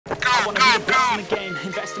wanna be the best in the game,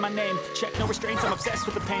 invest in my name, check no restraints, I'm obsessed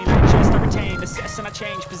with the pain. I adjust, I retain, assess and I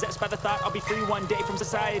change, possessed by the thought I'll be free one day from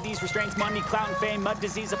society's restraints. Money, clout and fame, a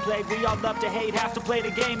disease, a plague. We all love to hate, have to play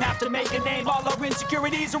the game, have to make a name. All our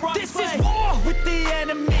insecurities are on display. This is war with the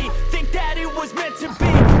enemy, think that it was meant to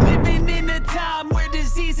be. Living in a time where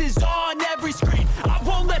disease is on every screen. I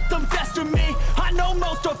won't let them fester me, I know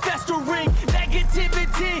most are festering.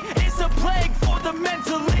 Negativity is a plague for the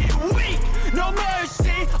mentally weak. No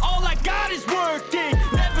mercy, all I got is working.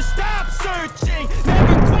 Never stop searching,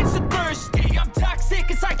 never quench the thirsty. I'm toxic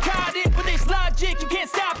and psychotic, but there's logic, you can't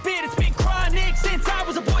stop it. It's been chronic since I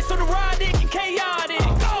was a boy, so neurotic and chaotic.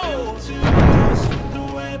 I'm built to last with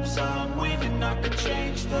the webs I'm weaving. I could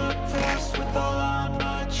change the past with all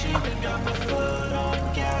I'm achieving. Got my foot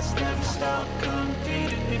on gas, never stop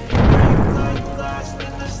competing. If you break like glass,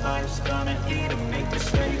 then this life's gonna eat 'em. Make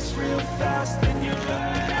mistakes real fast, then you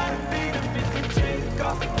learn how to beat 'em. If you take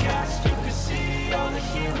off the cast, you can see all the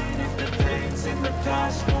healing. If the pain's in the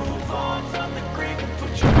past, move on from the grave and put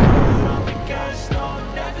your foot on the gas. No,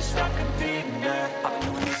 never stop competing, yeah. I've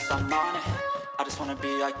been doing this, I'm on it. I just wanna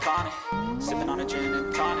be iconic. Sipping on a gin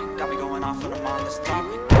and tonic, got me going off when I'm on this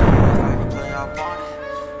topic. Yeah, if I ever play, I want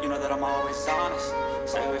it. You know that I'm always honest.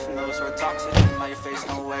 Stay away from those who are toxic. By your face,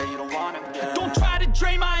 no way, you don't want it, yeah. Don't try to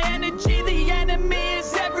drain my energy. The enemy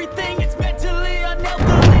is everything. It's mentally,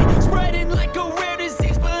 unhealthily spreading like a